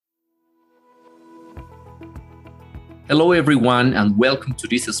Hello, everyone, and welcome to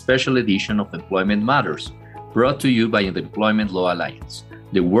this special edition of Employment Matters, brought to you by the Employment Law Alliance,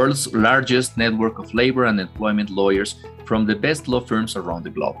 the world's largest network of labor and employment lawyers from the best law firms around the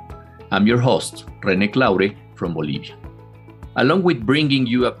globe. I'm your host, René Claure from Bolivia. Along with bringing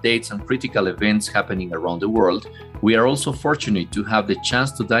you updates on critical events happening around the world, we are also fortunate to have the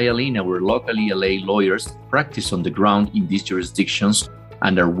chance to dial in our local ELA lawyers that practice on the ground in these jurisdictions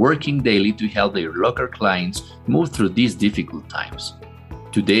and are working daily to help their local clients move through these difficult times.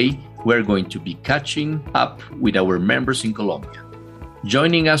 Today, we're going to be catching up with our members in Colombia.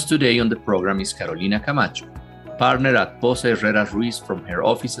 Joining us today on the program is Carolina Camacho, partner at Posa Herrera Ruiz from her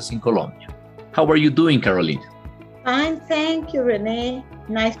offices in Colombia. How are you doing, Carolina? Fine, thank you, René.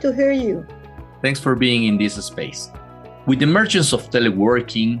 Nice to hear you. Thanks for being in this space. With the emergence of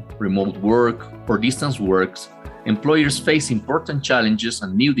teleworking, remote work, or distance works, employers face important challenges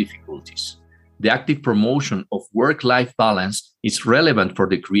and new difficulties. The active promotion of work-life balance is relevant for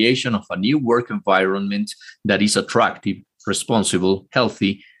the creation of a new work environment that is attractive, responsible,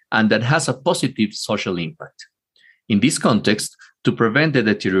 healthy, and that has a positive social impact. In this context, to prevent the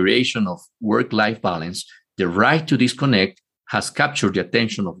deterioration of work-life balance, the right to disconnect has captured the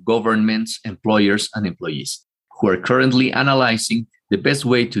attention of governments, employers, and employees, who are currently analyzing the best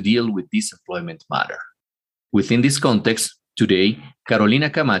way to deal with this employment matter. Within this context, today, Carolina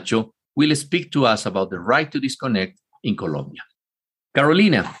Camacho will speak to us about the right to disconnect in Colombia.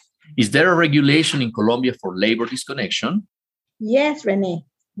 Carolina, is there a regulation in Colombia for labor disconnection? Yes, René.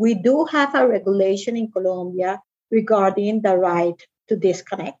 We do have a regulation in Colombia regarding the right to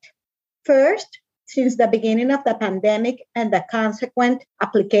disconnect. First, since the beginning of the pandemic and the consequent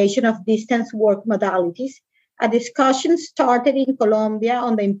application of distance work modalities, a discussion started in Colombia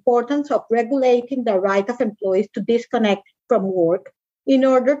on the importance of regulating the right of employees to disconnect from work in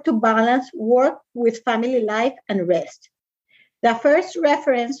order to balance work with family life and rest. The first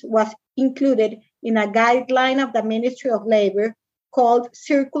reference was included in a guideline of the Ministry of Labor called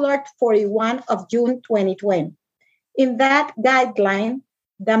Circular 41 of June 2020. In that guideline,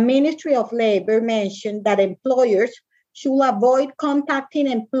 the Ministry of Labor mentioned that employers should avoid contacting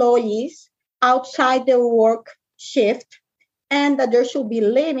employees outside their work shift and that there should be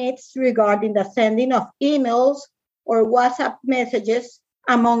limits regarding the sending of emails or WhatsApp messages,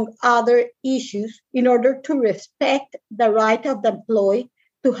 among other issues, in order to respect the right of the employee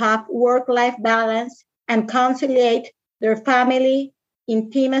to have work-life balance and conciliate their family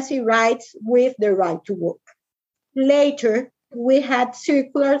intimacy rights with the right to work. Later, we had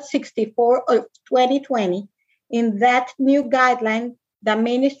Circular 64 of 2020. In that new guideline, the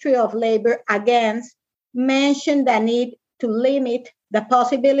Ministry of Labor again mentioned the need to limit the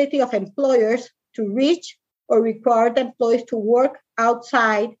possibility of employers to reach or require the employees to work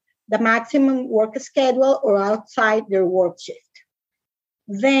outside the maximum work schedule or outside their work shift.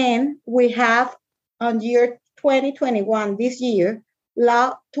 Then we have on year 2021, this year,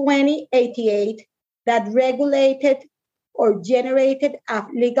 Law 2088 that regulated or generated a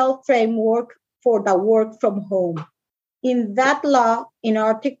legal framework for the work from home. In that law, in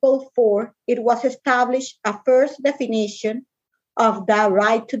Article 4, it was established a first definition of the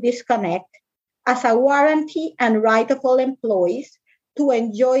right to disconnect as a warranty and right of all employees to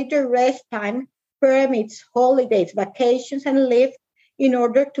enjoy their rest time, permits, holidays, vacations, and leave in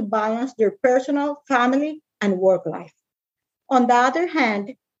order to balance their personal, family, and work life. On the other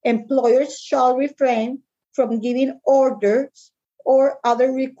hand, employers shall refrain from giving orders or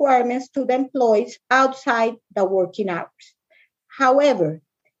other requirements to the employees outside the working hours. However,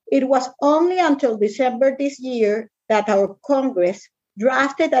 it was only until December this year that our Congress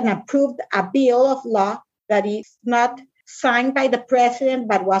drafted and approved a bill of law that is not signed by the president,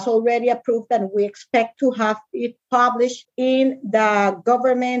 but was already approved, and we expect to have it published in the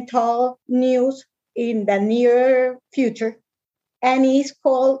governmental news in the near future, and is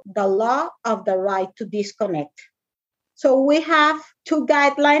called the Law of the Right to Disconnect. So we have two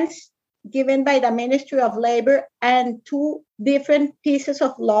guidelines given by the Ministry of Labor and two different pieces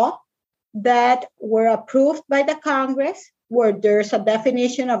of law that were approved by the Congress where there's a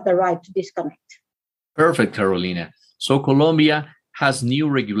definition of the right to disconnect. Perfect, Carolina. So Colombia has new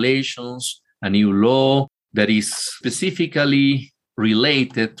regulations, a new law that is specifically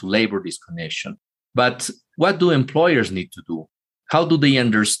related to labor disconnection. But what do employers need to do? How do they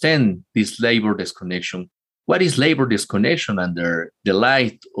understand this labor disconnection? What is labor disconnection under the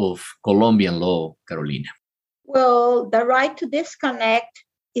light of Colombian law, Carolina? Well, the right to disconnect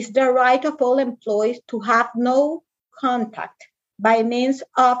is the right of all employees to have no contact by means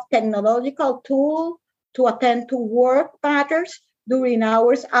of technological tools to attend to work matters during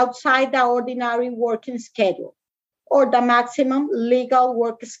hours outside the ordinary working schedule, or the maximum legal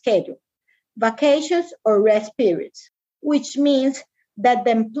work schedule, vacations or rest periods, which means that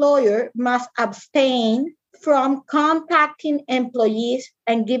the employer must abstain from contacting employees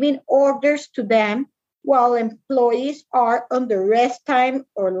and giving orders to them while employees are on the rest time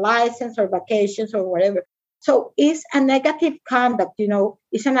or license or vacations or whatever. So it's a negative conduct,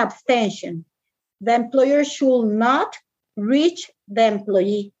 it's an abstention. The employer should not reach the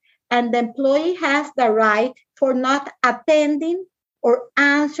employee, and the employee has the right for not attending or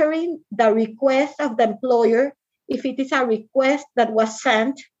answering the request of the employer if it is a request that was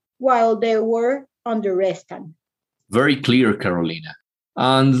sent while they were on the rest time. Very clear, Carolina.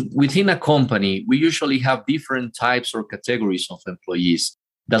 And within a company, we usually have different types or categories of employees.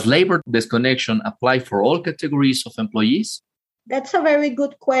 Does labor disconnection apply for all categories of employees? That's a very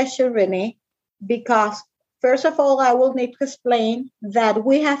good question, Rene, because first of all, I will need to explain that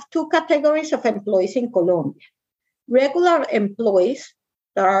we have two categories of employees in Colombia. Regular employees,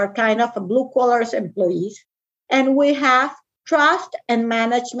 that are kind of blue collars employees, and we have trust and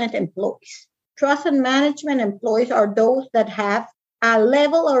management employees. Trust and management employees are those that have a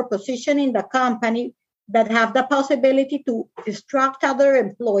level or position in the company that have the possibility to instruct other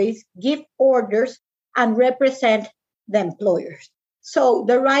employees, give orders, and represent the employers. So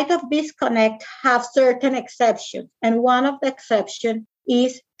the right of disconnect have certain exceptions, and one of the exceptions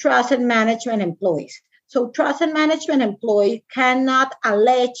is trust and management employees. So trust and management employee cannot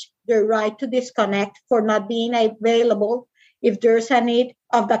allege the right to disconnect for not being available if there's a need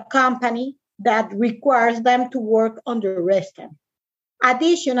of the company that requires them to work on the rest time.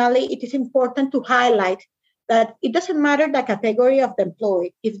 Additionally, it is important to highlight that it doesn't matter the category of the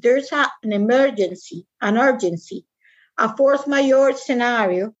employee. If there's an emergency, an urgency, a force majeure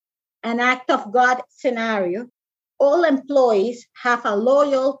scenario, an act of God scenario, all employees have a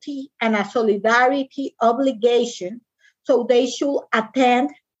loyalty and a solidarity obligation, so they should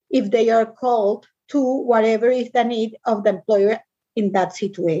attend if they are called to whatever is the need of the employer in that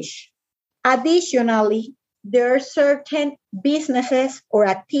situation. Additionally, there are certain businesses or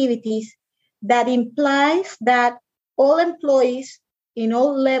activities that implies that all employees in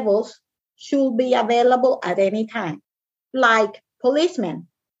all levels should be available at any time, like policemen,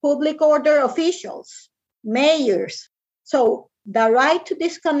 public order officials, mayors. So the right to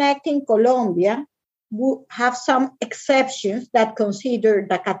disconnect in Colombia would have some exceptions that consider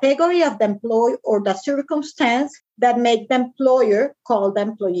the category of the employee or the circumstance that make the employer call the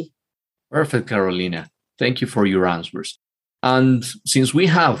employee. Perfect, Carolina. Thank you for your answers. And since we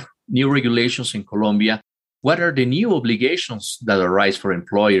have new regulations in Colombia, what are the new obligations that arise for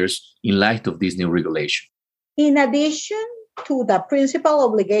employers in light of this new regulation? In addition to the principal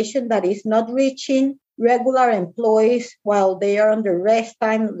obligation that is not reaching regular employees while they are on the rest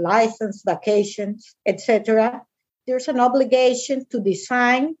time, license, vacations, etc., there's an obligation to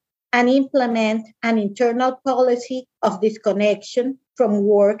design and implement an internal policy of disconnection from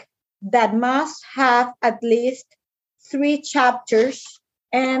work that must have at least 3 chapters,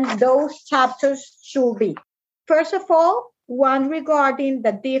 and those chapters should be, first of all, one regarding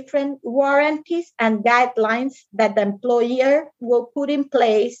the different warranties and guidelines that the employer will put in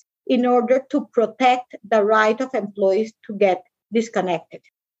place in order to protect the right of employees to get disconnected.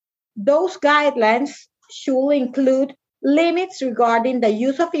 Those guidelines should include limits regarding the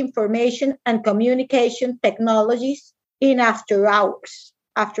use of information and communication technologies in after hours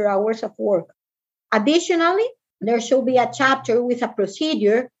of work. Additionally, there should be a chapter with a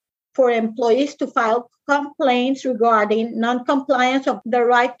procedure for employees to file complaints regarding non-compliance of the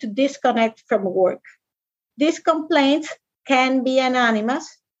right to disconnect from work. These complaints can be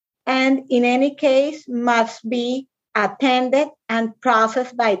anonymous and in any case must be attended and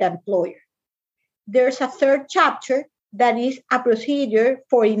processed by the employer. There's a third chapter that is a procedure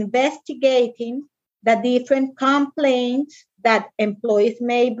for investigating the different complaints that employees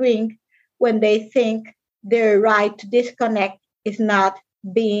may bring when they think their right to disconnect is not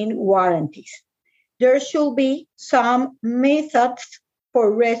being warranted. There should be some methods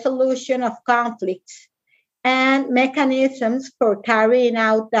for resolution of conflicts and mechanisms for carrying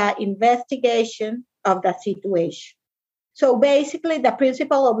out the investigation of the situation. So basically, the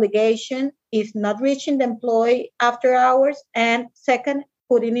principal obligation is not reaching the employee after hours, and second,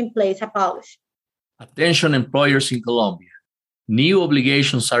 putting in place a policy. Attention employers in Colombia. New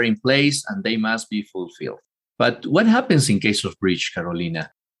obligations are in place and they must be fulfilled. But what happens in case of breach,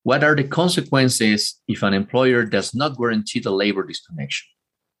 Carolina? What are the consequences if an employer does not guarantee the labor disconnection?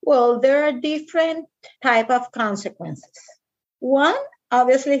 Well, there are different types of consequences. One,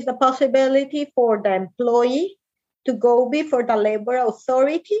 obviously, is the possibility for the employee to go before the labor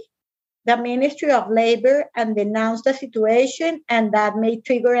authority the Ministry of Labor and denounce the situation, and that may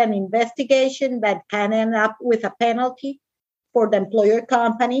trigger an investigation that can end up with a penalty for the employer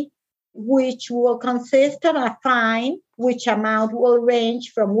company, which will consist of a fine, which amount will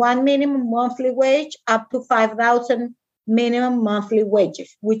range from one minimum monthly wage up to 5,000 minimum monthly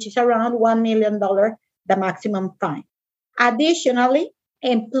wages, which is around $1 million, the maximum fine. Additionally,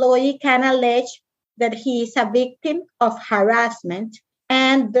 employee can allege that he is a victim of harassment,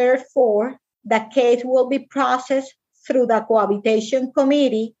 and therefore the case will be processed through the cohabitation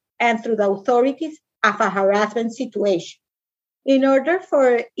committee and through the authorities of a harassment situation. In order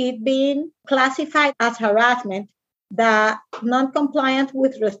for it being classified as harassment, the non-compliance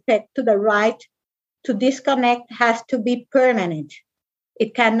with respect to the right to disconnect has to be permanent.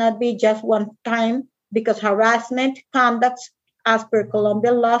 It cannot be just one time, because harassment conducts as per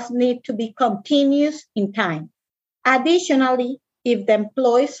Colombian laws need to be continuous in time. Additionally, if the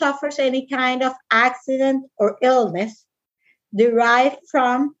employee suffers any kind of accident or illness derived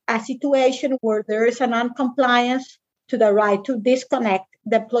from a situation where there is a non-compliance to the right to disconnect,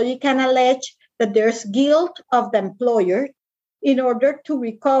 the employee can allege that there's guilt of the employer in order to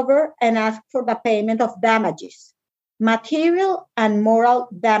recover and ask for the payment of damages, material and moral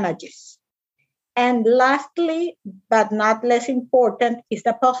damages. And lastly, but not less important, is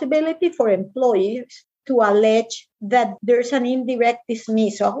the possibility for employers to allege that there's an indirect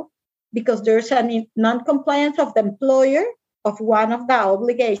dismissal because there's a non-compliance of the employer of one of the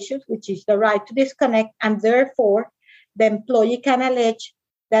obligations, which is the right to disconnect, and therefore the employee can allege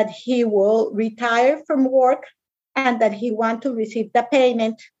that he will retire from work and that he wants to receive the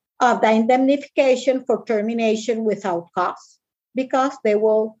payment of the indemnification for termination without cause, because they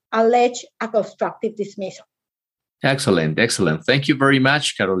will allege a constructive dismissal. Excellent, excellent. Thank you very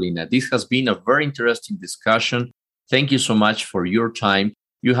much, Carolina. This has been a very interesting discussion. Thank you so much for your time.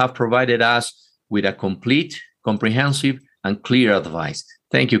 You have provided us with a complete, comprehensive, and clear advice.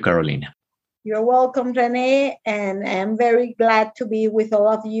 Thank you, Carolina. You're welcome, Rene, and I'm very glad to be with all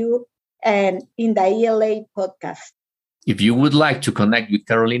of you and in the ELA podcast. If you would like to connect with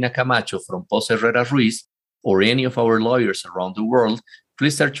Carolina Camacho from Pose Herrera Ruiz or any of our lawyers around the world,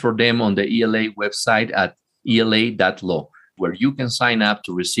 please search for them on the ELA website at ela.law, where you can sign up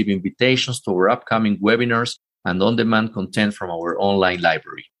to receive invitations to our upcoming webinars and on-demand content from our online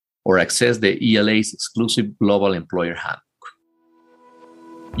library, or access the ELA's exclusive Global Employer Handbook.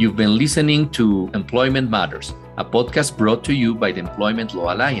 You've been listening to Employment Matters, a podcast brought to you by the Employment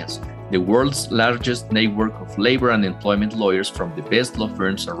Law Alliance, the world's largest network of labor and employment lawyers from the best law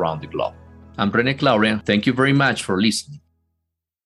firms around the globe. I'm René Claudia. Thank you very much for listening.